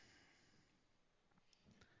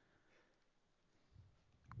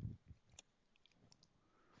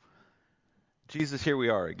Jesus, here we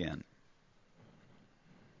are again.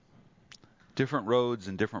 Different roads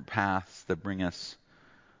and different paths that bring us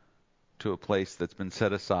to a place that's been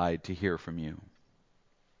set aside to hear from you.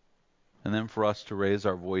 And then for us to raise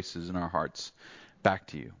our voices and our hearts back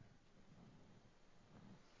to you.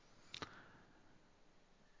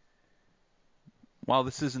 While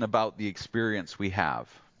this isn't about the experience we have,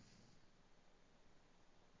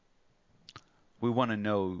 we want to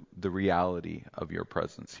know the reality of your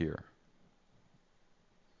presence here.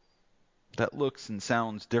 That looks and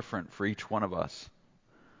sounds different for each one of us.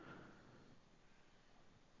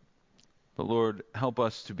 But Lord, help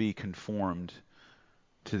us to be conformed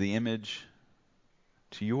to the image,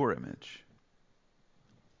 to your image.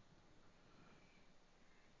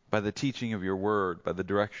 By the teaching of your word, by the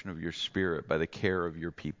direction of your spirit, by the care of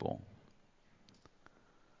your people.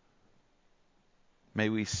 May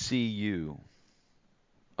we see you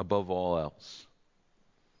above all else,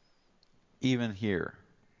 even here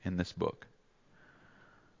in this book.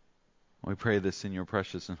 We pray this in your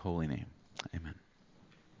precious and holy name. Amen.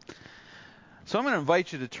 So I'm going to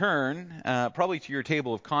invite you to turn probably to your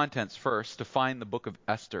table of contents first to find the book of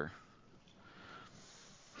Esther.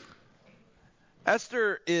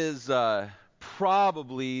 Esther is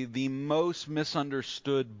probably the most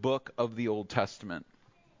misunderstood book of the Old Testament.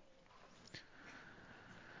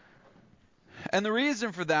 And the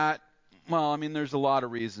reason for that, well, I mean, there's a lot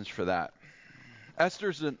of reasons for that.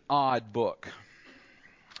 Esther's an odd book.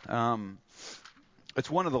 It's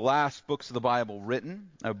one of the last books of the Bible written,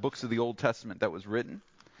 books of the Old Testament that was written.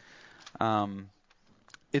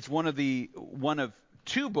 It's one of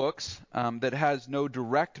two books that has no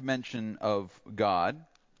direct mention of God,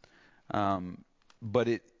 but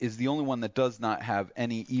it is the only one that does not have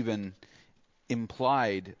any even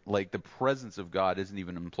implied, like the presence of God isn't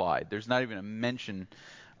even implied. There's not even a mention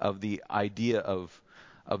of the idea of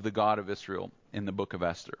the God of Israel in the book of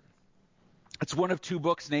Esther. It's one of two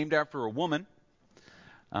books named after a woman,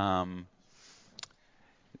 the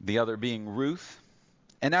other being Ruth.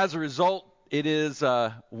 And as a result, it is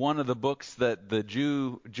one of the books that the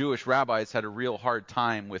Jewish rabbis had a real hard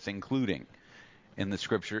time with including in the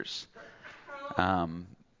scriptures.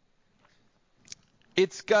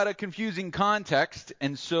 It's got a confusing context,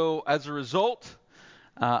 and so as a result,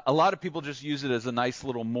 a lot of people just use it as a nice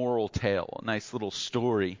little moral tale, a nice little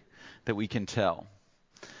story that we can tell.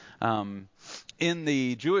 In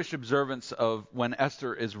the Jewish observance of when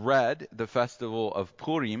Esther is read, the festival of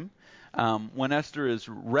Purim, when Esther is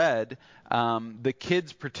read, the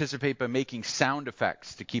kids participate by making sound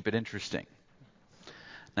effects to keep it interesting.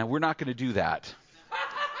 Now, we're not going to do that.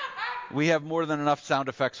 We have more than enough sound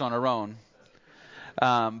effects on our own.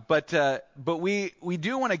 But we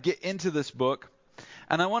do want to get into this book,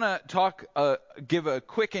 and I want to give a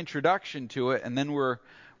quick introduction to it, and then we're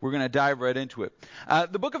going to dive right into it.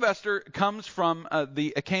 The book of Esther comes from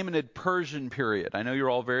the Achaemenid Persian period. I know you're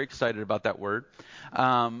all very excited about that word.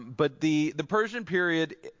 But the Persian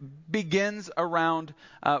period begins around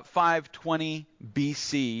 520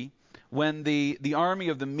 BC, when the army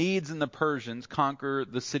of the Medes and the Persians conquer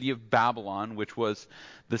the city of Babylon, which was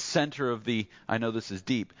the center of I know this is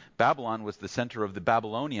deep, Babylon was the center of the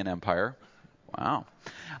Babylonian Empire. Wow.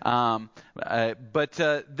 But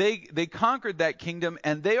they conquered that kingdom,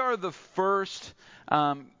 and they are the first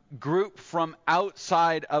group from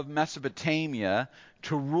outside of Mesopotamia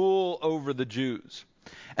to rule over the Jews.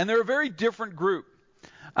 And they're a very different group.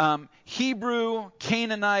 Hebrew,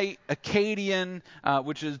 Canaanite, Akkadian,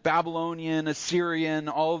 which is Babylonian, Assyrian,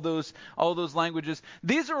 all of those languages.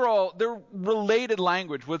 They're related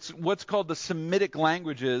language. What's called the Semitic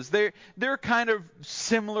languages. They're kind of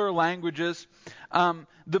similar languages.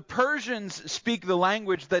 The Persians speak the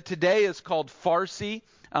language that today is called Farsi,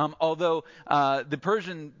 although the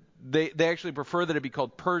Persian they actually prefer that it be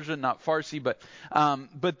called Persian, not Farsi, but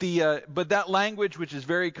that language, which is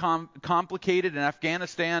very complicated in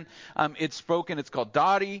Afghanistan, it's spoken. It's called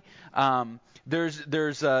Dari.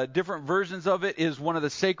 There's different versions of it. It is one of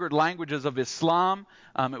the sacred languages of Islam.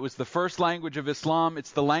 It was the first language of Islam.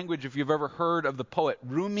 It's the language, if you've ever heard of the poet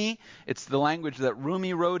Rumi, it's the language that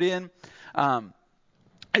Rumi wrote in.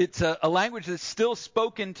 It's a language that's still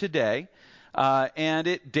spoken today. And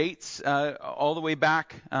it dates all the way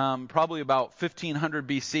back, probably about 1500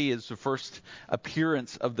 BC is the first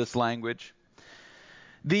appearance of this language.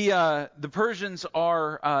 The Persians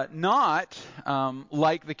are not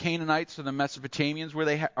like the Canaanites or the Mesopotamians, where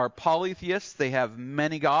they are polytheists. They have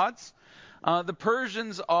many gods. The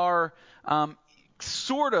Persians are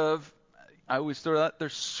sort of, I always throw that, they're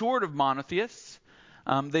sort of monotheists.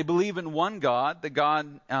 They believe in one God,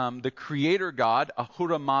 the creator God,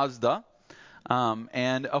 Ahura Mazda.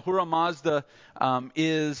 And Ahura Mazda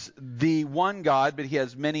is the one god, but he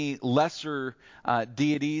has many lesser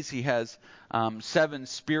deities. He has 7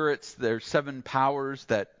 spirits. There's 7 powers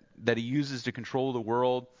that he uses to control the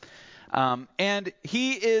world. And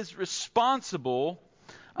he is responsible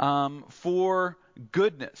for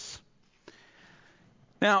goodness.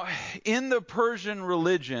 Now, in the Persian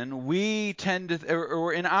religion, we tend to,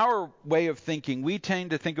 or in our way of thinking, we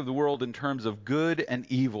tend to think of the world in terms of good and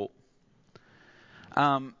evil.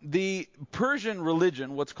 The Persian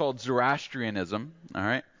religion, what's called Zoroastrianism, all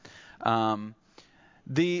right,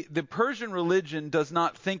 the Persian religion does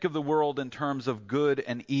not think of the world in terms of good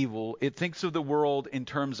and evil. It thinks of the world in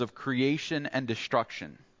terms of creation and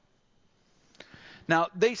destruction. Now,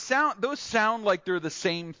 those sound like they're the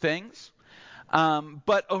same things.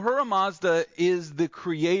 But Ahura Mazda is the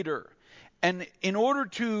creator. And in order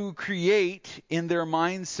to create in their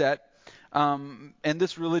mindset, and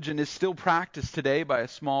this religion is still practiced today by a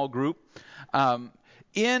small group,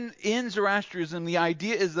 in Zoroastrianism, the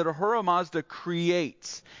idea is that Ahura Mazda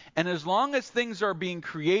creates. And as long as things are being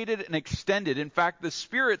created and extended, in fact, the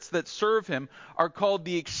spirits that serve him are called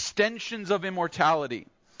the extensions of immortality.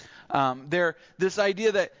 This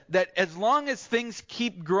idea that as long as things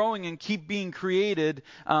keep growing and keep being created,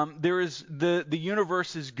 the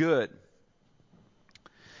universe is good.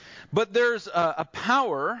 But there's a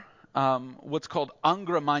power, what's called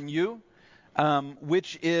Angra Mainyu,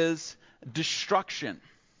 which is destruction.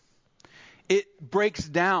 It breaks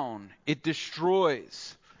down. It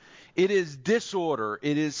destroys. It is disorder.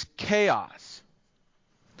 It is chaos.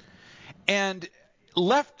 And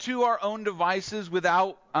left to our own devices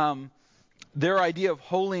without their idea of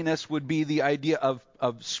holiness would be the idea of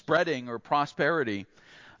spreading or prosperity.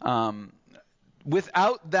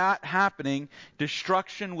 Without that happening,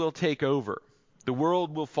 destruction will take over. The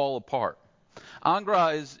world will fall apart.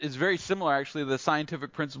 Angra is very similar, actually, to the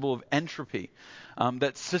scientific principle of entropy,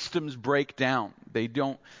 that systems break down. They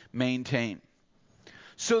don't maintain.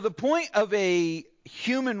 So the point of a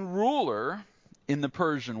human ruler in the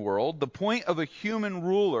Persian world, the point of a human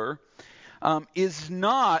ruler is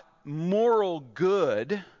not moral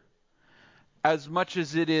good as much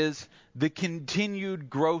as it is the continued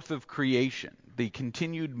growth of creation, the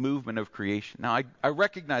continued movement of creation. Now, I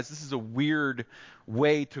recognize this is a weird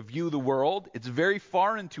way to view the world. It's very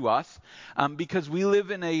foreign to us because we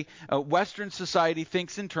live in a Western society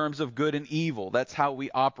thinks in terms of good and evil. That's how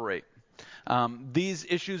we operate. These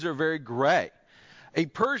issues are very gray. A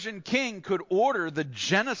Persian king could order the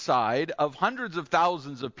genocide of hundreds of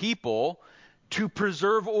thousands of people to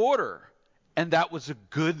preserve order. And that was a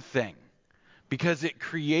good thing because it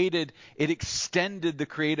extended the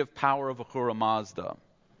creative power of Ahura Mazda.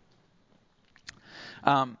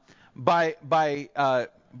 By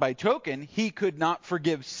token, he could not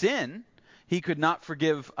forgive sin. He could not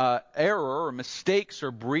forgive error or mistakes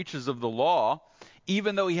or breaches of the law.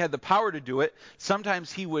 Even though he had the power to do it, sometimes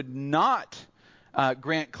he would not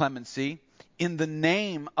grant clemency in the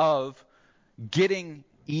name of getting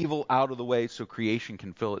evil out of the way so creation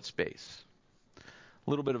can fill its space. A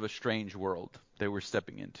little bit of a strange world they were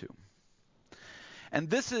stepping into. And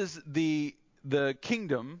this is the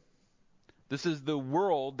kingdom, this is the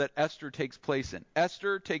world that Esther takes place in.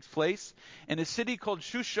 Esther takes place in a city called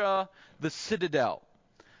Shusha, the citadel.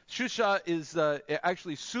 Shusha is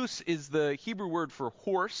actually Sus is the Hebrew word for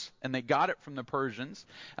horse, and they got it from the Persians.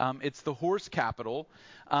 It's the horse capital.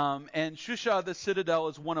 And Shusha, the citadel,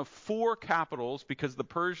 is one of 4 capitals because the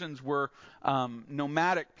Persians were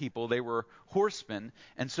nomadic people. They were horsemen,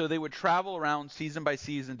 and so they would travel around season by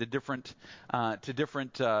season to different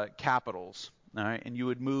capitals. All right, and you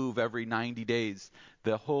would move every 90 days.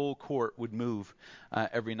 The whole court would move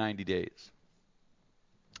every 90 days.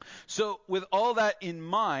 So with all that in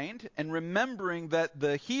mind, and remembering that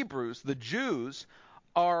the Hebrews, the Jews,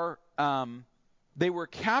 they were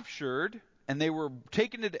captured and they were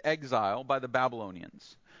taken into exile by the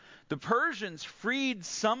Babylonians. The Persians freed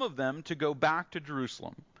some of them to go back to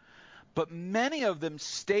Jerusalem, but many of them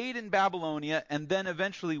stayed in Babylonia and then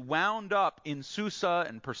eventually wound up in Susa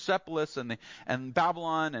and Persepolis and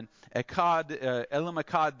Babylon and Akkad, Elam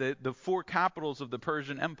Akkad, the 4 capitals of the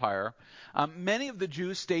Persian Empire. Many of the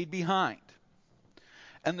Jews stayed behind.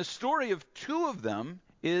 And the story of 2 of them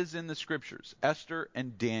is in the scriptures, Esther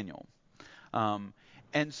and Daniel.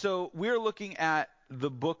 And so we're looking at the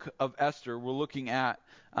book of Esther. We're looking at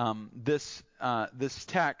this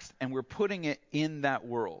text, and we're putting it in that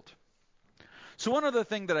world. So one other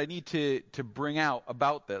thing that I need to bring out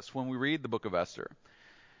about this when we read the book of Esther,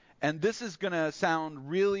 and this is going to sound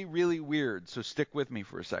really, really weird, so stick with me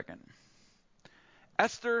for a second.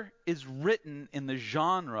 Esther is written in the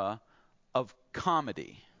genre of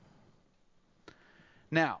comedy.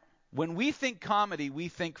 Now, when we think comedy, we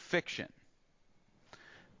think fiction.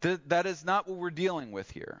 That is not what we're dealing with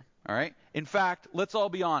here. All right? In fact, let's all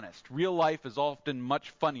be honest. Real life is often much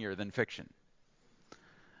funnier than fiction.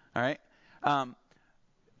 All right?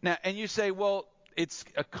 Now, and you say, well, it's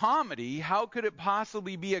a comedy. How could it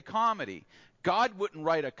possibly be a comedy? God wouldn't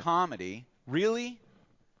write a comedy. Really?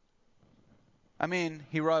 I mean,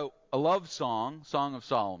 he wrote a love song, Song of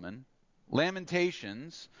Solomon,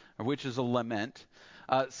 Lamentations, which is a lament.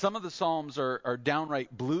 Some of the Psalms are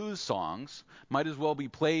downright blues songs. Might as well be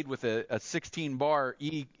played with a 16-bar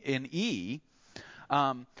E in E.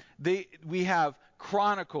 We have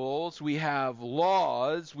chronicles, we have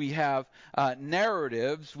laws, we have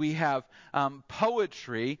narratives, we have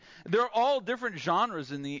poetry. They're all different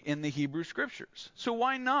genres in the Hebrew Scriptures. So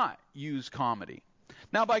why not use comedy?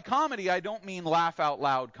 Now, by comedy, I don't mean laugh out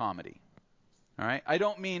loud comedy. All right? I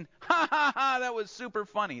don't mean, ha ha ha, that was super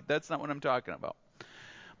funny. That's not what I'm talking about.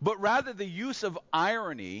 But rather the use of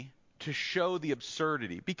irony to show the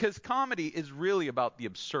absurdity. Because comedy is really about the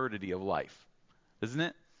absurdity of life, isn't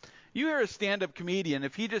it? You hear a stand-up comedian,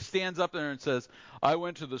 if he just stands up there and says, I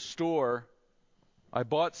went to the store, I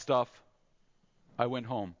bought stuff, I went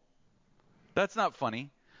home. That's not funny.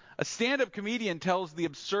 A stand-up comedian tells the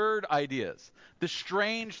absurd ideas, the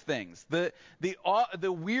strange things, the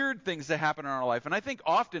weird things that happen in our life. And I think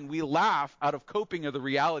often we laugh out of coping of the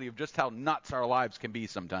reality of just how nuts our lives can be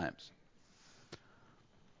sometimes.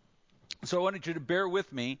 So I wanted you to bear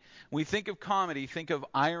with me. When we think of comedy, think of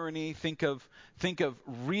irony, think of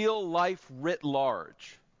real life writ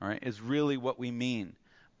large, all right, is really what we mean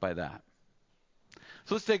by that.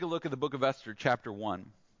 So let's take a look at the book of Esther, chapter 1.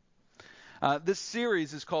 This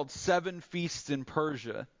series is called 7 Feasts in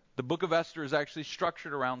Persia. The book of Esther is actually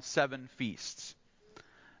structured around 7 feasts.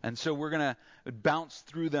 And so we're going to bounce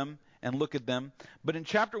through them and look at them. But in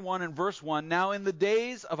chapter 1 and verse 1, now in the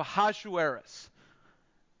days of Ahasuerus,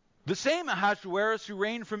 the same Ahasuerus who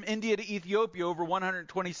reigned from India to Ethiopia over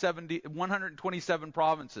 127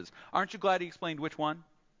 provinces. Aren't you glad he explained which one?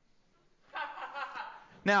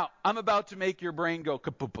 Now, I'm about to make your brain go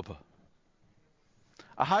kapoop.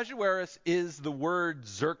 Ahasuerus is the word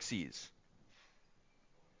Xerxes.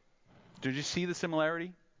 Did you see the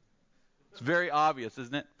similarity? It's very obvious,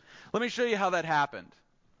 isn't it? Let me show you how that happened.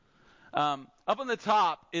 Up on the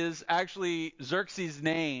top is actually Xerxes'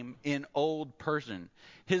 name in Old Persian.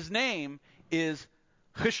 His name is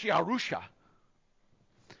Hushyarusha.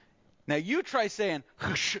 Now you try saying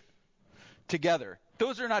hush together.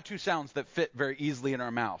 Those are not two sounds that fit very easily in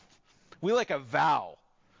our mouth. We like a vowel.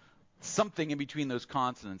 Something in between those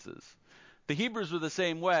consonants. The Hebrews were the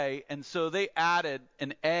same way, and so they added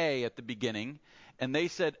an A at the beginning, and they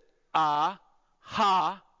said A,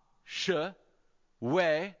 Ha, Sh,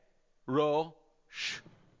 We, Ro, Sh.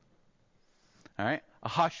 All right?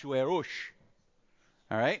 Ahasuerush.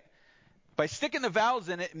 All right? By sticking the vowels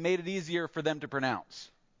in it, it made it easier for them to pronounce.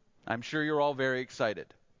 I'm sure you're all very excited.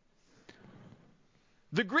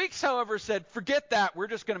 The Greeks, however, said, forget that, we're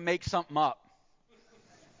just going to make something up.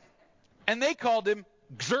 And they called him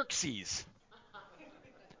Xerxes.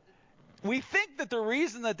 We think that the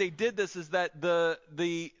reason that they did this is that the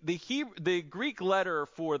Greek letter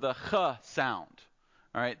for the ch sound,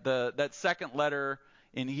 all right, that second letter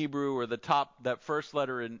in Hebrew, or that first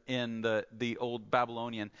letter in the old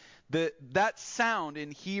Babylonian, that sound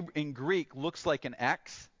in Greek looks like an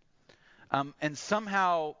X, and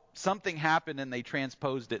somehow something happened and they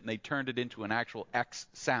transposed it and they turned it into an actual X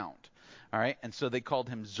sound. All right, and so they called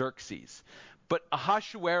him Xerxes. But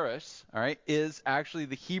Ahasuerus, all right, is actually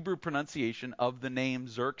the Hebrew pronunciation of the name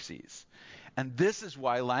Xerxes. And this is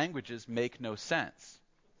why languages make no sense.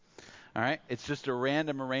 All right, it's just a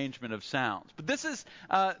random arrangement of sounds. But this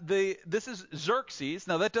is Xerxes.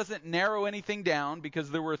 Now that doesn't narrow anything down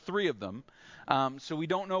because there were 3 of them, so we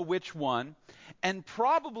don't know which one. And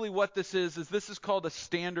probably what this is this is called a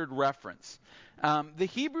standard reference. The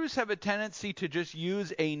Hebrews have a tendency to just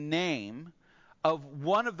use a name of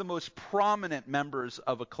one of the most prominent members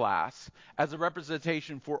of a class as a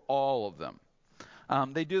representation for all of them.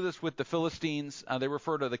 They do this with the Philistines. They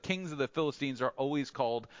refer to the kings of the Philistines are always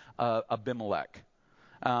called Abimelech.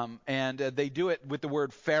 And they do it with the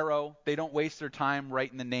word Pharaoh. They don't waste their time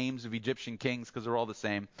writing the names of Egyptian kings because they're all the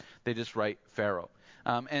same. They just write Pharaoh.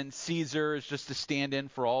 And Caesar is just to stand in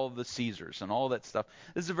for all of the Caesars and all that stuff.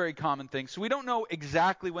 This is a very common thing. So we don't know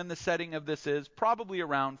exactly when the setting of this is, probably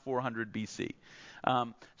around 400 BC.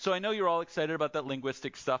 So I know you're all excited about that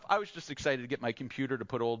linguistic stuff. I was just excited to get my computer to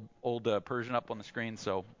put old Persian up on the screen,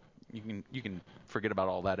 so you can forget about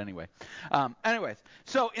all that anyway. Anyways,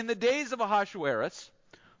 so in the days of Ahasuerus,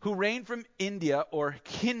 who reigned from India, or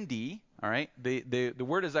Hindi. All right, the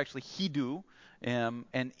word is actually Hindu,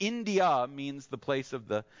 and India means the place of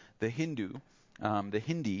the Hindu, the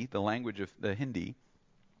Hindi, the language of the Hindi,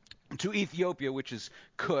 to Ethiopia, which is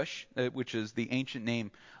Kush, which is the ancient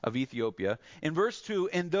name of Ethiopia. In verse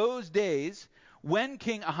 2, in those days, when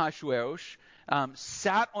King Ahasuerus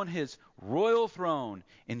sat on his royal throne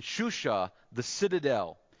in Shusha, the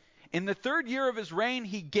citadel, in the 3rd year of his reign,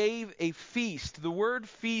 he gave a feast. The word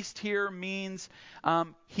feast here means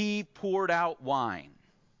he poured out wine.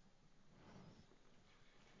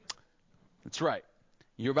 That's right.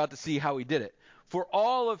 You're about to see how he did it. For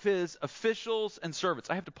all of his officials and servants.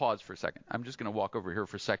 I have to pause for a second. I'm just going to walk over here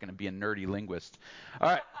for a second and be a nerdy linguist. All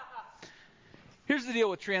right. Here's the deal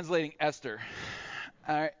with translating Esther.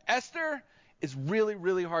 All right. Esther is really,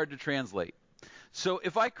 really hard to translate. So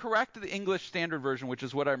if I correct the English Standard Version, which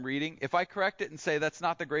is what I'm reading, if I correct it and say that's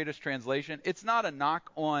not the greatest translation, it's not a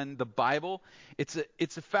knock on the Bible. It's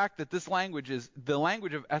a fact that the language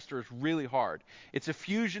of Esther is really hard. It's a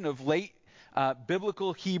fusion of late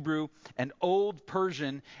biblical Hebrew and old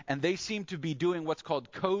Persian, and they seem to be doing what's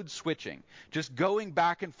called code switching, just going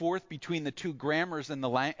back and forth between the two grammars and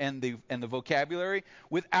the vocabulary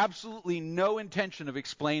with absolutely no intention of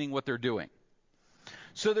explaining what they're doing.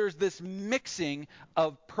 So there's this mixing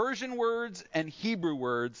of Persian words and Hebrew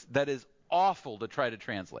words that is awful to try to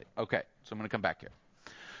translate. Okay, so I'm going to come back here.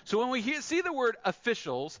 So when we see the word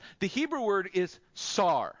officials, the Hebrew word is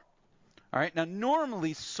sar. All right. Now,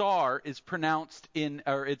 normally sar is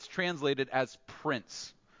it's translated as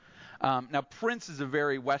prince. Now, prince is a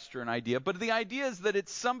very Western idea, but the idea is that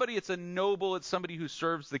it's a noble, it's somebody who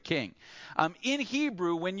serves the king. In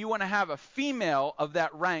Hebrew, when you want to have a female of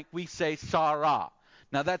that rank, we say Sarah.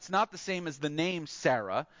 Now, that's not the same as the name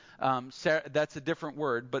Sarah. Sarah, that's a different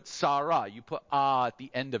word, but Sarah, you put at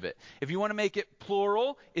the end of it. If you want to make it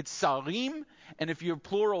plural, it's Sarim, and if you're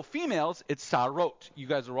plural females, it's Sarot. You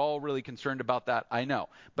guys are all really concerned about that, I know.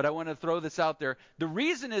 But I want to throw this out there. The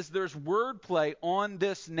reason is there's wordplay on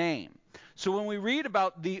this name. So when we read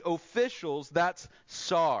about the officials, that's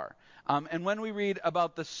Sar. And when we read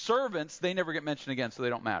about the servants, they never get mentioned again, so they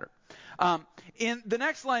don't matter. In the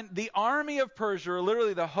next line, the army of Persia, or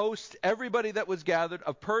literally the host, everybody that was gathered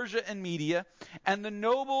of Persia and Media, and the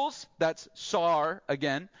nobles, that's Sar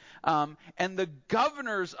again, and the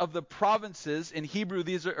governors of the provinces, in Hebrew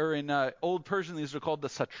these are, or in Old Persian these are called the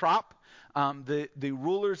satrap, the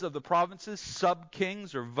rulers of the provinces,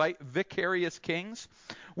 sub-kings or vicarious kings,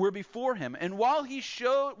 were before him. And while he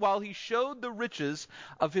showed the riches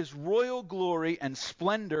of his royal glory and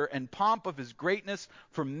splendor and pomp of his greatness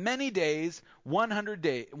for many days,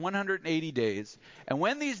 180 days. And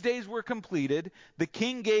when these days were completed, the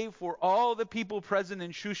king gave for all the people present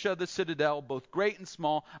in Shusha the citadel, both great and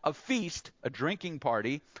small, a feast, a drinking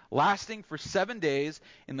party, lasting for 7 days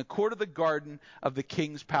in the court of the garden of the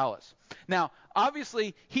king's palace. Now,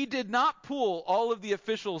 obviously, he did not pull all of the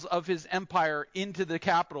officials of his empire into the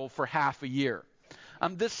capital for half a year.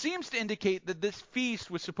 This seems to indicate that this feast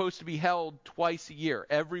was supposed to be held twice a year,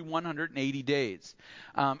 every 180 days.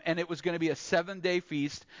 And it was going to be a 7-day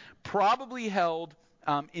feast, probably held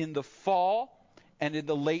in the fall and in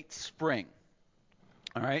the late spring.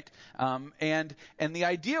 All right. And the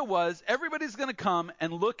idea was everybody's going to come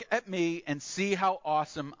and look at me and see how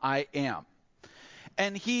awesome I am.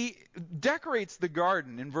 And he decorates the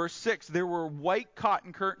garden in verse 6. There were white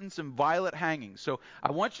cotton curtains and violet hangings. So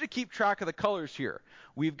I want you to keep track of the colors here.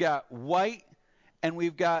 We've got white and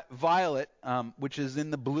we've got violet, which is in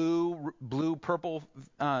the blue-purple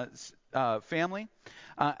family.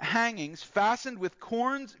 Hangings fastened with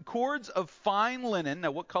cords of fine linen.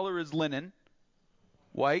 Now, what color is linen?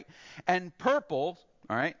 White. And purple.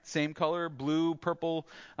 All right, same color, blue, purple,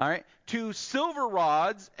 all right, 2 silver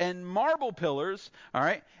rods and marble pillars, all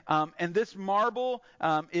right, and this marble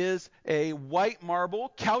is a white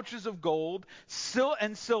marble, couches of gold,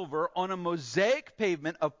 and silver on a mosaic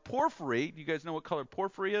pavement of porphyry. Do you guys know what color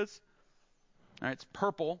porphyry is? All right, it's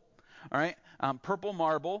purple, all right, purple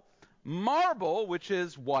marble. Marble, which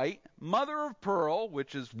is white, mother of pearl,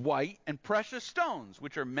 which is white, and precious stones,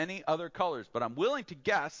 which are many other colors. But I'm willing to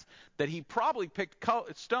guess that he probably picked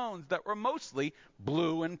stones that were mostly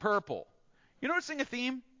blue and purple. You noticing a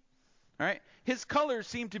theme? All right. His colors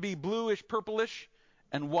seem to be bluish, purplish,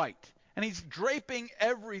 and white. And he's draping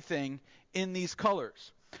everything in these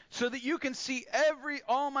colors so that you can see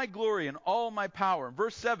all my glory and all my power.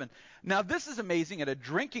 Verse 7. Now this is amazing. At a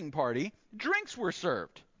drinking party, drinks were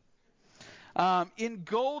served. in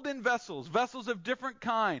golden vessels, vessels of different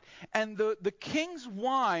kind. And the king's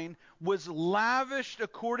wine was lavished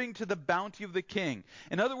according to the bounty of the king.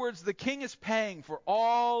 In other words, the king is paying for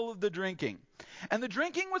all of the drinking. And the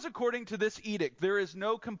drinking was according to this edict. There is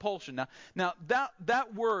no compulsion. Now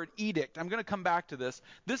that word, edict, I'm going to come back to this.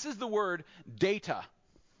 This is the word data.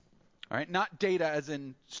 All right, not data as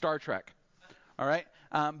in Star Trek. All right,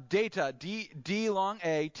 data, D long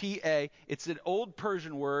A, T A. It's an old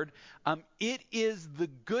Persian word. It is the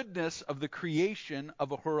goodness of the creation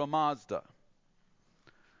of Ahura Mazda.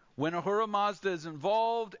 When Ahura Mazda is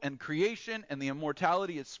involved and creation and the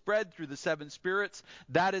immortality is spread through the seven spirits,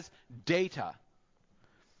 that is data.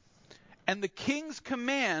 And the king's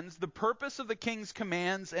commands, the purpose of the king's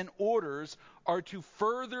commands and orders are to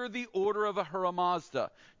further the order of Ahura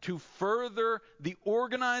Mazda, to further the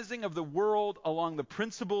organizing of the world along the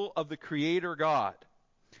principle of the Creator God.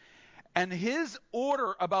 And his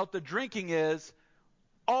order about the drinking is,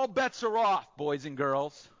 all bets are off, boys and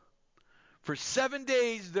girls. For 7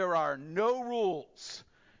 days there are no rules.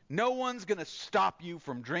 No one's going to stop you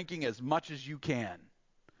from drinking as much as you can.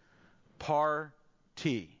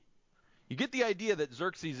 Party. You get the idea that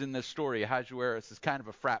Xerxes in this story, Ahasuerus, is kind of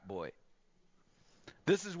a frat boy.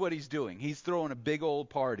 This is what he's doing. He's throwing a big old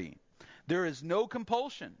party. There is no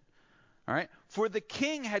compulsion. All right? For the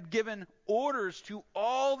king had given orders to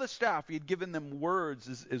all the staff. He had given them words,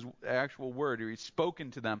 his actual word, or he's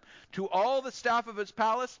spoken to them. To all the staff of his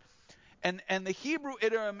palace. And the Hebrew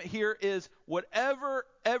idiom here is whatever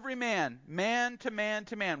every man to man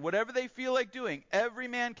to man, whatever they feel like doing, every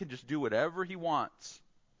man can just do whatever he wants.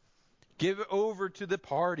 Give it over to the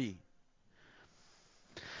party.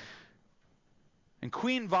 And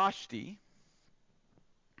Queen Vashti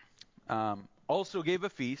also gave a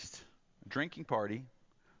feast, a drinking party,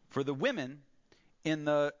 for the women in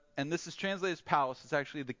the, and this is translated as palace, it's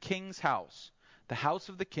actually the king's house, the house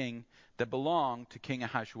of the king that belonged to King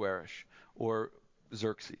Ahasuerus or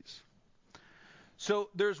Xerxes. So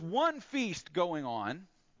there's one feast going on.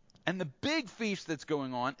 And the big feast that's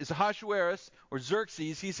going on is Ahasuerus or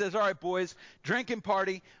Xerxes. He says, all right, boys, drinking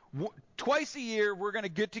party. Twice a year, we're going to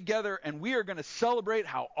get together and we are going to celebrate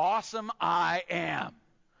how awesome I am.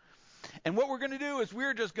 And what we're going to do is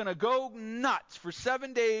we're just going to go nuts. For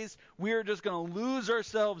 7 days, we're just going to lose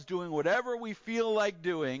ourselves doing whatever we feel like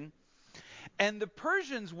doing. And the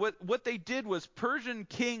Persians, what they did was Persian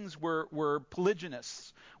kings were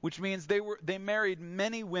polygynists, which means they married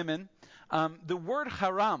many women. The word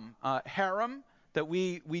harem that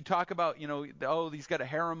we talk about, he's got a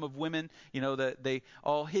harem of women, that they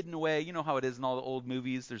all hidden away. You know how it is in all the old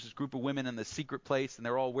movies. There's this group of women in the secret place, and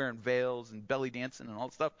they're all wearing veils and belly dancing and all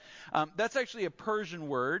that stuff. That's actually a Persian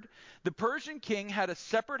word. The Persian king had a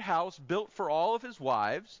separate house built for all of his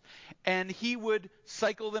wives, and he would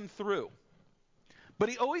cycle them through. But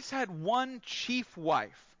he always had one chief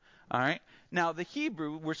wife. All right. Now, the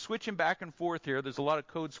Hebrew, we're switching back and forth here. There's a lot of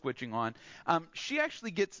code switching on. She actually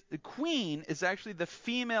gets, the queen is actually the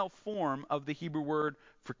female form of the Hebrew word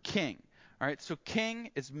for king. All right. So king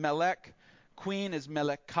is melech, queen is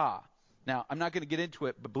melekah. Now, I'm not going to get into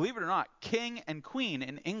it, but believe it or not, king and queen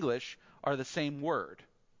in English are the same word.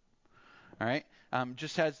 All right.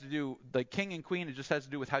 Just has to do, like king and queen, it just has to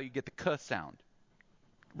do with how you get the k sound.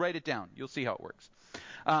 Write it down. You'll see how it works.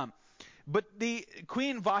 But the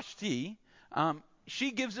Queen Vashti,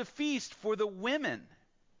 she gives a feast for the women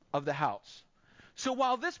of the house. So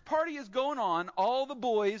while this party is going on, all the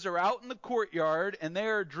boys are out in the courtyard and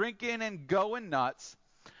they're drinking and going nuts.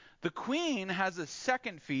 The queen has a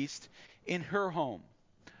second feast in her home,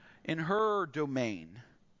 in her domain,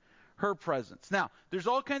 her presence. Now, there's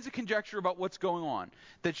all kinds of conjecture about what's going on.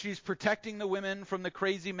 That she's protecting the women from the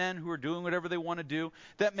crazy men who are doing whatever they want to do.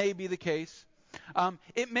 That may be the case.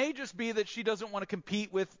 It may just be that she doesn't want to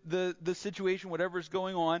compete with the situation, whatever's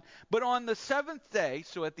going on. But on the seventh day,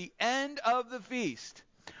 so at the end of the feast,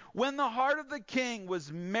 when the heart of the king was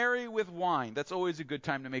merry with wine, that's always a good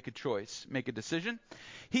time to make a choice, make a decision.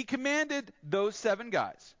 He commanded those 7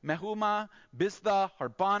 guys, Mehumah, Biztha,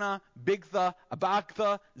 Harbana, Bigtha,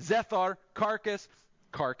 Abagtha, Zethar, Carcass.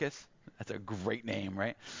 That's a great name,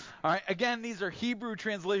 right? All right. Again, these are Hebrew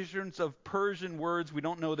translations of Persian words. We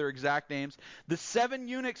don't know their exact names. The 7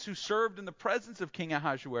 eunuchs who served in the presence of King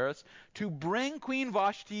Ahasuerus to bring Queen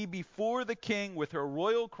Vashti before the king with her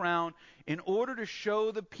royal crown in order to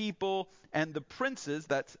show the people and the princes,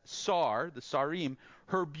 that's Sar, the Sarim,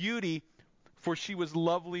 her beauty, for she was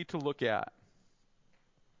lovely to look at.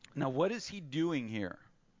 Now, what is he doing here?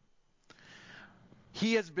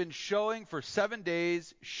 He has been showing for 7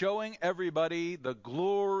 days, showing everybody the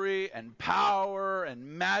glory and power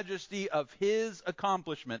and majesty of his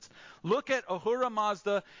accomplishments. Look at Ahura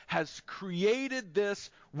Mazda has created this.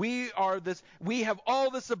 We are this. We have all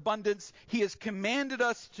this abundance. He has commanded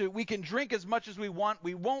us to, we can drink as much as we want.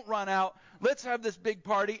 We won't run out. Let's have this big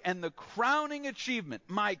party. And the crowning achievement,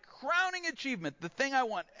 my crowning achievement, the thing I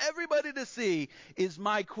want everybody to see is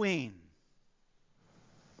my queen.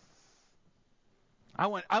 I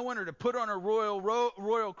want her to put on her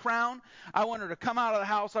royal crown. I want her to come out of the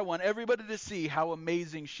house. I want everybody to see how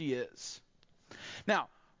amazing she is. Now,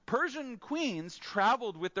 Persian queens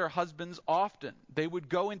traveled with their husbands often. They would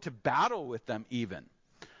go into battle with them even.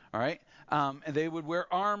 All right? And they would wear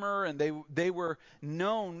armor, and they were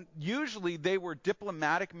known. Usually they were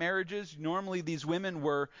diplomatic marriages. Normally these women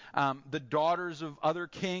were the daughters of other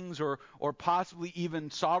kings or possibly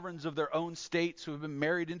even sovereigns of their own states who have been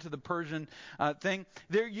married into the Persian thing.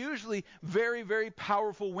 They're usually very, very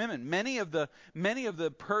powerful women. Many of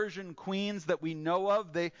the Persian queens that we know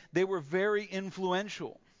of, they were very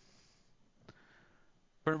influential.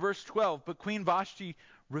 But in verse 12, but Queen Vashti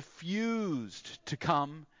refused to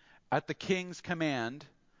come at the king's command,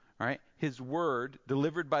 right? His word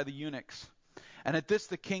delivered by the eunuchs. And at this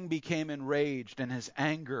the king became enraged and his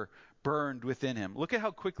anger burned within him. Look at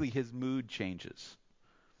how quickly his mood changes.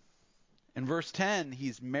 In verse 10,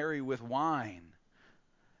 he's merry with wine.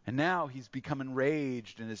 And now he's become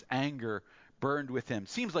enraged and his anger burned with him.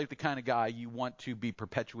 Seems like the kind of guy you want to be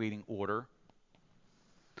perpetuating order.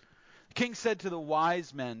 The king said to the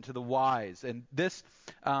wise men, to the wise, and this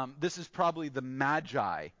is probably the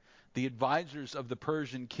magi, the advisors of the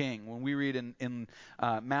Persian king. When we read in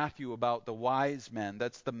Matthew about the wise men,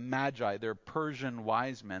 that's the magi. They're Persian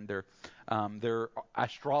wise men. They're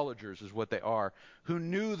astrologers is what they are, who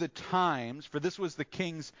knew the times, for this was the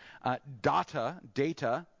king's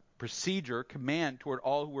data, procedure, command toward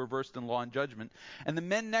all who were versed in law and judgment. And the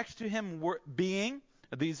men next to him were being,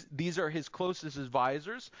 these are his closest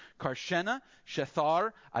advisors, Karshena,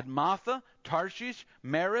 Shethar, Admatha, Tarshish,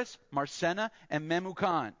 Meres, Marsena, and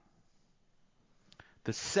Memucan.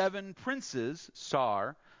 The 7 princes,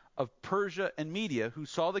 Sar, of Persia and Media, who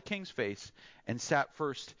saw the king's face and sat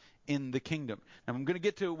first in the kingdom. Now, I'm going to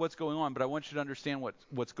get to what's going on, but I want you to understand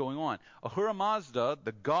what's going on. Ahura Mazda,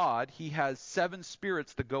 the god, he has 7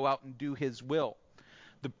 spirits that go out and do his will.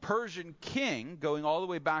 The Persian king, going all the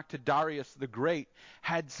way back to Darius the Great,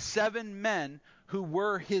 had 7 men who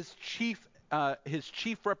were his chief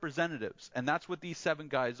representatives, and that's what these 7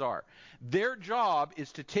 guys are. Their job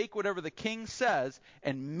is to take whatever the king says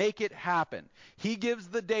and make it happen. He gives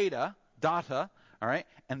the data, all right,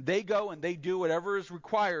 and they go and they do whatever is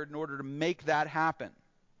required in order to make that happen.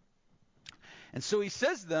 And so he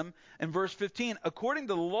says to them in verse 15, according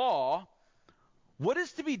to the law, what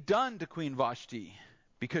is to be done to Queen Vashti?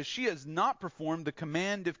 Because she has not performed the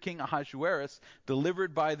command of King Ahasuerus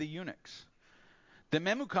delivered by the eunuchs. The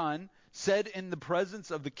Memucan said in the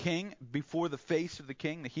presence of the king, before the face of the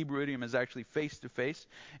king, the Hebrew idiom is actually face to face,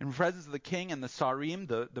 in the presence of the king and the Sarim,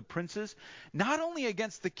 the princes, not only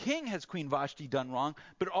against the king has Queen Vashti done wrong,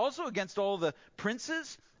 but also against all the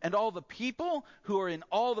princes and all the people who are in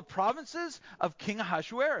all the provinces of King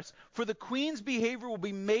Ahasuerus. For the queen's behavior will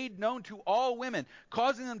be made known to all women,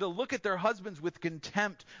 causing them to look at their husbands with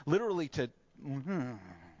contempt, literally to...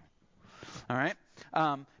 All right?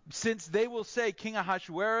 Since they will say King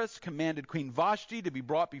Ahasuerus commanded Queen Vashti to be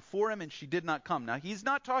brought before him and she did not come. Now, he's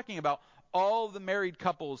not talking about all the married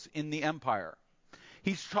couples in the empire.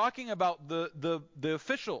 He's talking about the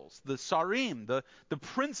officials, the Sarim, the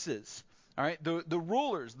princes, all right, the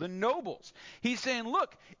rulers, the nobles. He's saying,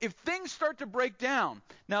 look, if things start to break down,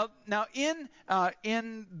 now in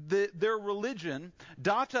their religion,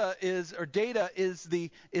 data is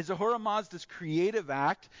Ahura Mazda's creative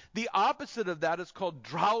act. The opposite of that is called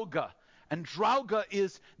drauga. And drauga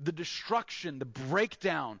is the destruction, the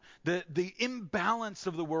breakdown, the imbalance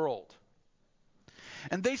of the world.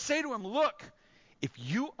 And they say to him, look, if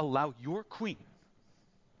you allow your queen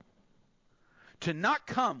to not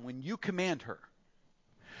come when you command her,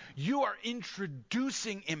 you are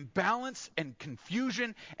introducing imbalance and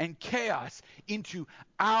confusion and chaos into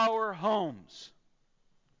our homes.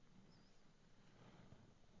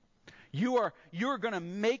 You're going to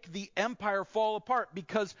make the empire fall apart,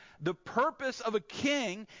 because the purpose of a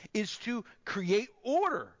king is to create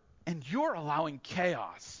order, and you're allowing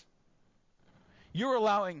chaos. You're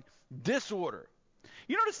allowing disorder.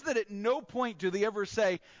 You notice that at no point do they ever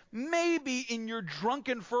say, maybe in your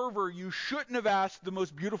drunken fervor you shouldn't have asked the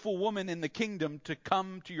most beautiful woman in the kingdom to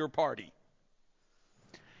come to your party.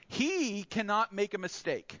 He cannot make a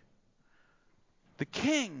mistake. The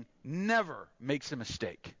king never makes a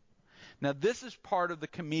mistake. Now, this is part of the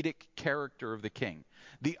comedic character of the king.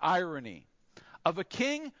 The irony of a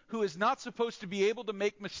king who is not supposed to be able to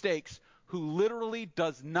make mistakes, who literally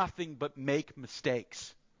does nothing but make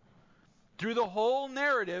mistakes. Through the whole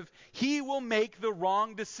narrative, he will make the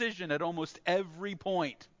wrong decision at almost every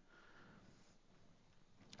point.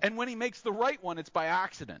 And when he makes the right one, it's by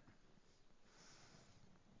accident.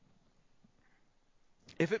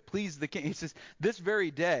 If it pleased the king, he says, this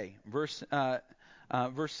very day, verse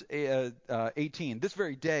 18, this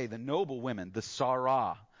very day, the noble women, the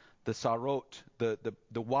Sarah, the Sarot,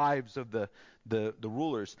 the wives of the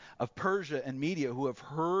rulers of Persia and Media, who have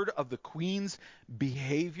heard of the queen's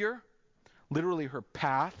behavior, literally her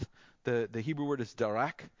path, the Hebrew word is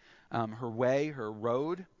darak, her way, her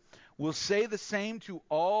road, will say the same to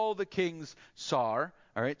all the kings Sar.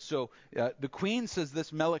 All right, so the queen says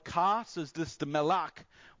this, Melekah says this to Melach.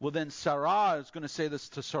 Well, then Sarah is going to say this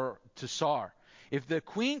to Sar. If the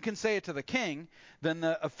queen can say it to the king, then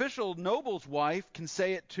the official noble's wife can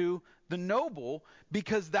say it to the noble,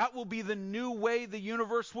 because that will be the new way the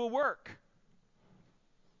universe will work.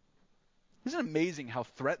 Isn't it amazing how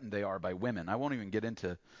threatened they are by women? I won't even get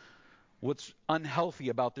into what's unhealthy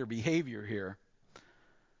about their behavior here.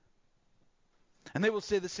 And they will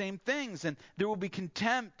say the same things, and there will be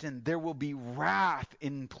contempt, and there will be wrath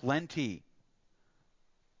in plenty.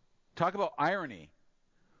 Talk about irony.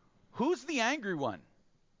 Who's the angry one?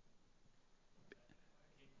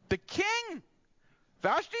 The king.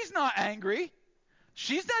 Vashti's not angry.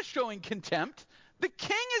 She's not showing contempt. The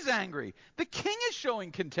king is angry. The king is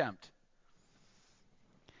showing contempt.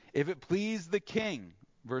 If it please the king,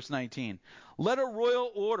 verse 19, let a royal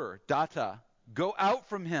order, data, go out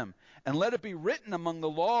from him, and let it be written among the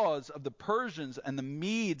laws of the Persians and the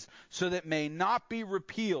Medes, so that it may not be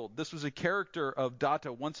repealed. This was a character of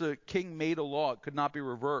data. Once a king made a law, it could not be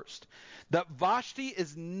reversed. That Vashti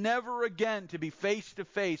is never again to be face to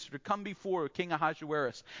face or to come before King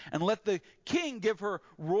Ahasuerus. And let the king give her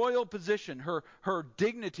royal position, her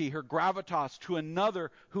dignity, her gravitas to another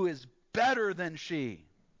who is better than she.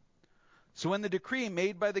 So when the decree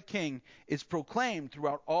made by the king is proclaimed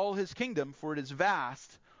throughout all his kingdom, for it is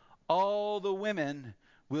vast, all the women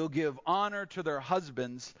will give honor to their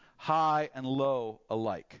husbands, high and low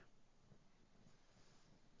alike.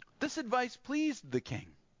 This advice pleased the king,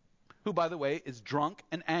 who, by the way, is drunk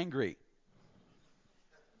and angry.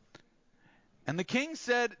 And the king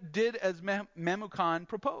did as Memucan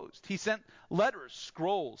proposed. He sent letters,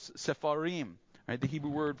 scrolls, sepharim. Right? The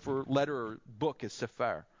Hebrew word for letter or book is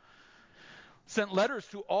sephar. Sent letters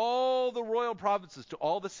to all the royal provinces, to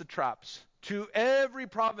all the satraps, to every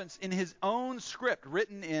province in his own script,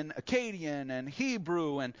 written in Akkadian and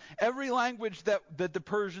Hebrew and every language that the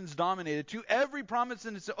Persians dominated, to every province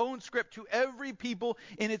in its own script, to every people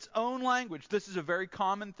in its own language. This is a very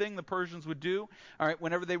common thing the Persians would do. All right,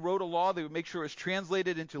 whenever they wrote a law, they would make sure it was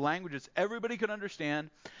translated into languages everybody could understand,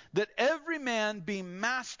 that every man be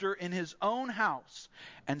master in his own house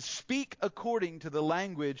and speak according to the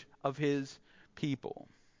language of his people.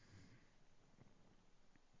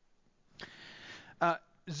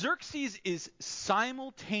 Xerxes is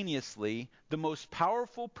simultaneously the most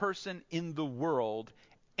powerful person in the world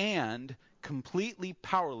and completely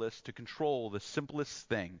powerless to control the simplest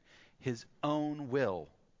thing, his own will.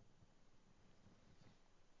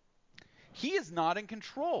 He is not in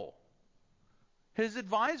control. His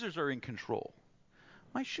advisors are in control.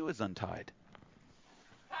 My shoe is untied.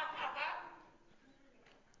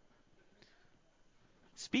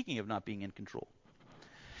 Speaking of not being in control,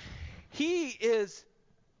 he is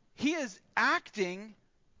acting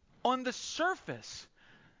on the surface.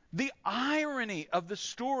 The irony of the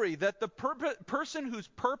story that the person whose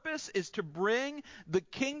purpose is to bring the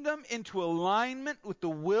kingdom into alignment with the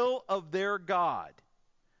will of their God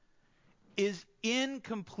is in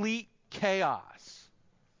complete chaos.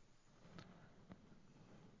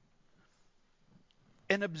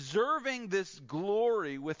 And observing this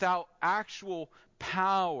glory without actual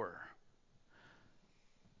power.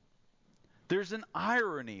 There's an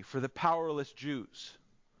irony for the powerless Jews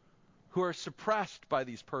who are suppressed by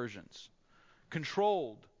these Persians,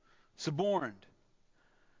 controlled, suborned.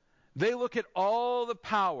 They look at all the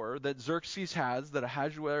power that Xerxes has, that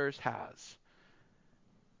Ahasuerus has,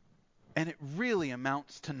 and it really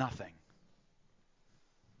amounts to nothing.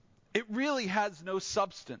 It really has no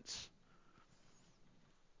substance.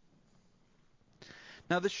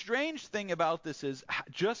 Now, the strange thing about this is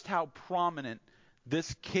just how prominent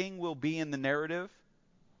this king will be in the narrative,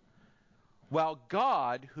 while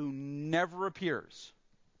God, who never appears,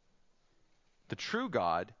 the true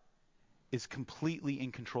God, is completely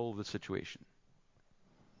in control of the situation.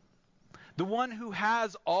 The one who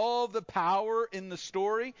has all the power in the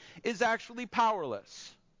story is actually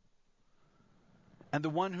powerless. And the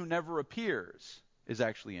one who never appears is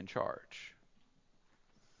actually in charge.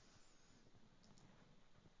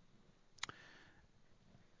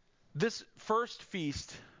 This first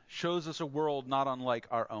feast shows us a world not unlike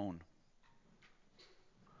our own.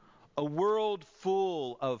 A world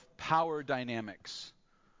full of power dynamics.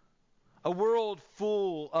 A world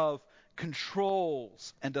full of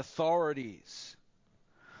controls and authorities.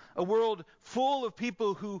 A world full of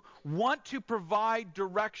people who want to provide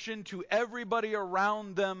direction to everybody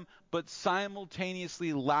around them, but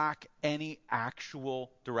simultaneously lack any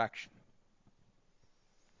actual direction.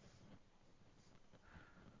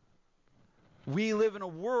 We live in a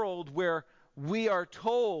world where we are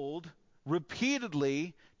told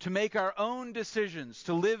repeatedly to make our own decisions,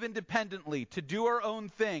 to live independently, to do our own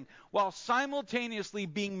thing, while simultaneously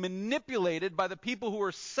being manipulated by the people who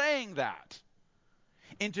are saying that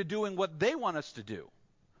into doing what they want us to do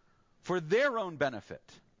for their own benefit.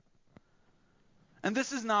 And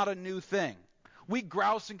this is not a new thing. We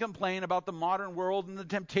grouse and complain about the modern world and the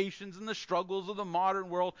temptations and the struggles of the modern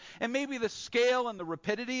world, and maybe the scale and the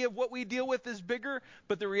rapidity of what we deal with is bigger,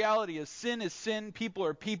 but the reality is sin, people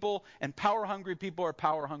are people, and power-hungry people are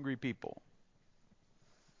power-hungry people.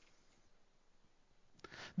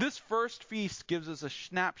 This first feast gives us a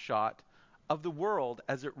snapshot of the world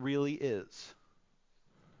as it really is.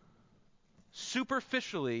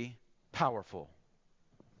 Superficially powerful.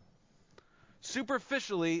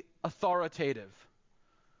 Superficially authoritative.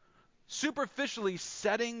 Superficially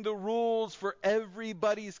setting the rules for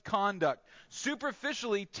everybody's conduct.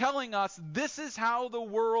 Superficially telling us this is how the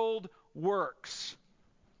world works.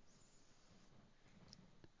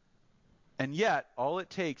 And yet, all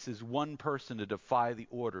it takes is one person to defy the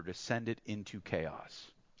order to send it into chaos.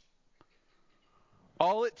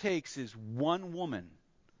 All it takes is one woman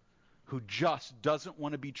who just doesn't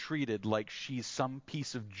want to be treated like she's some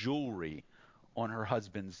piece of jewelry on her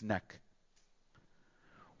husband's neck.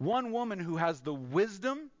 One woman who has the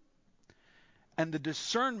wisdom and the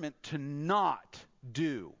discernment to not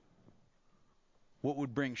do what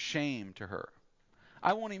would bring shame to her.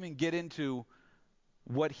 I won't even get into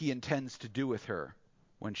what he intends to do with her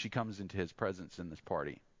when she comes into his presence in this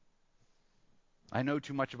party. I know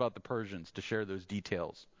too much about the Persians to share those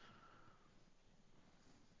details.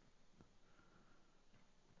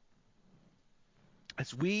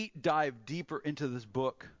 As we dive deeper into this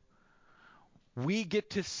book, we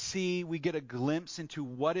get a glimpse into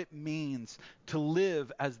what it means to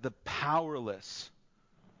live as the powerless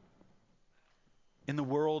in the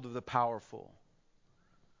world of the powerful,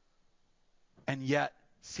 and yet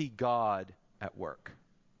see God at work.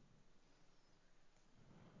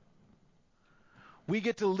 We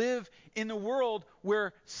get to live in a world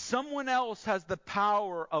where someone else has the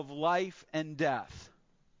power of life and death.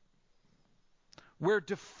 Where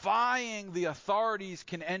defying the authorities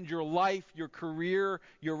can end your life, your career,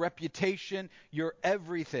 your reputation, your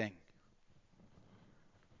everything.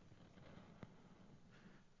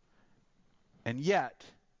 And yet,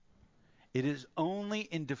 it is only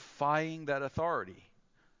in defying that authority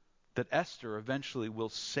that Esther eventually will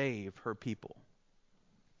save her people.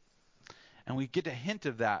 And we get a hint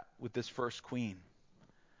of that with this first queen.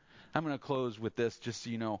 I'm going to close with this just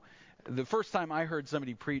so you know. The first time I heard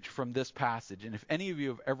somebody preach from this passage, and if any of you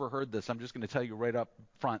have ever heard this, I'm just going to tell you right up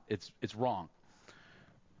front, it's wrong.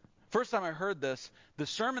 First time I heard this, the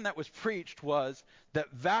sermon that was preached was that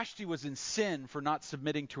Vashti was in sin for not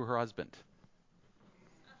submitting to her husband.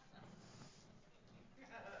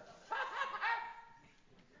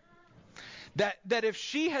 That if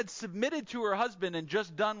she had submitted to her husband and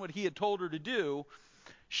just done what he had told her to do,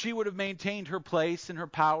 she would have maintained her place and her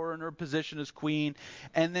power and her position as queen.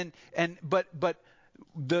 But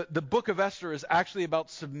the book of Esther is actually about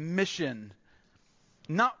submission.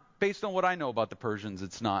 Not based on what I know about the Persians,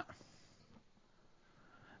 it's not.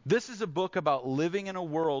 This is a book about living in a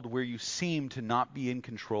world where you seem to not be in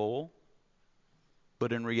control,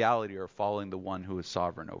 but in reality are following the one who is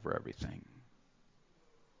sovereign over everything.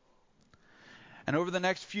 And over the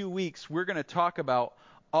next few weeks, we're going to talk about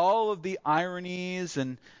all of the ironies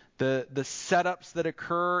and the setups that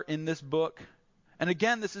occur in this book. And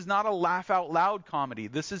again, this is not a laugh out loud comedy.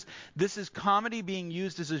 This is comedy being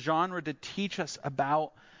used as a genre to teach us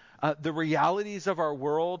about the realities of our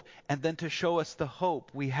world and then to show us the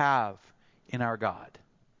hope we have in our God.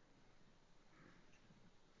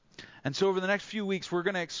 And so over the next few weeks, we're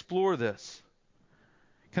going to explore this.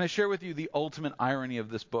 Can I share with you the ultimate irony of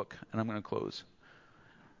this book? And I'm going to close.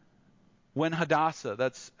 When Hadassah,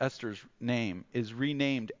 that's Esther's name, is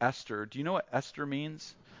renamed Esther, do you know what Esther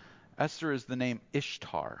means? Esther is the name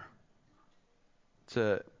Ishtar.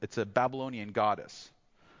 It's a Babylonian goddess.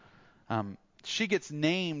 She gets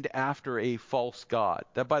named after a false god.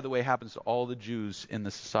 That, by the way, happens to all the Jews in the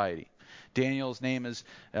society. Daniel's name is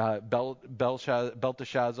Belteshazzar.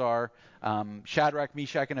 Shadrach,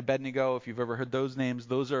 Meshach, and Abednego. If you've ever heard those names,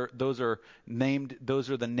 those are named. Those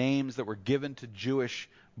are the names that were given to Jewish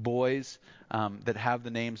boys that have the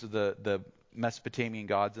names of the Mesopotamian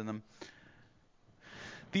gods in them.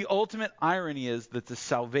 The ultimate irony is that the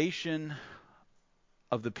salvation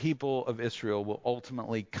of the people of Israel will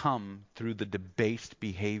ultimately come through the debased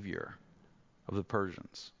behavior of the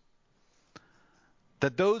Persians.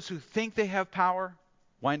 That those who think they have power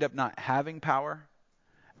wind up not having power,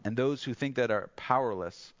 and those who think that are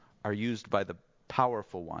powerless are used by the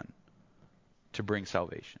powerful one to bring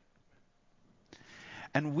salvation.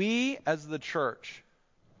 And we, as the church,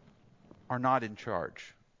 are not in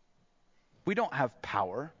charge. We don't have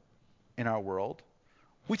power in our world.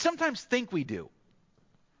 We sometimes think we do.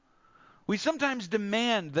 We sometimes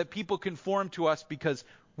demand that people conform to us because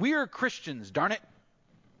we are Christians, darn it.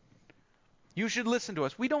 You should listen to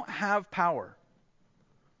us. We don't have power.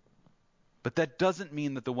 But that doesn't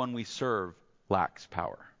mean that the one we serve lacks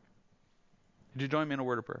power. Would you join me in a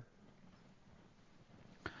word of prayer?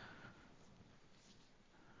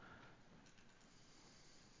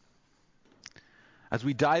 As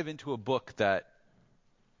we dive into a book that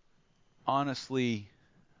honestly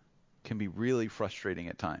can be really frustrating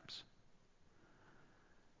at times,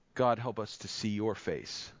 God, help us to see your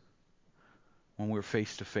face when we're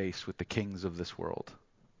face to face with the kings of this world.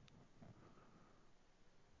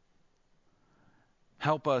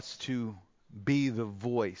 Help us to be the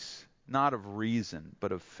voice, not of reason,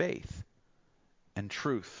 but of faith and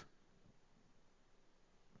truth.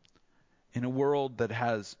 In a world that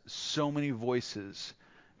has so many voices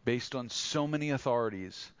based on so many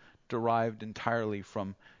authorities derived entirely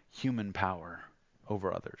from human power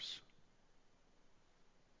over others.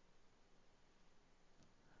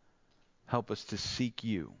 Help us to seek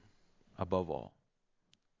you above all.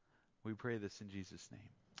 We pray this in Jesus' name.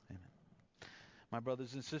 Amen. My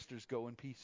brothers and sisters, go in peace.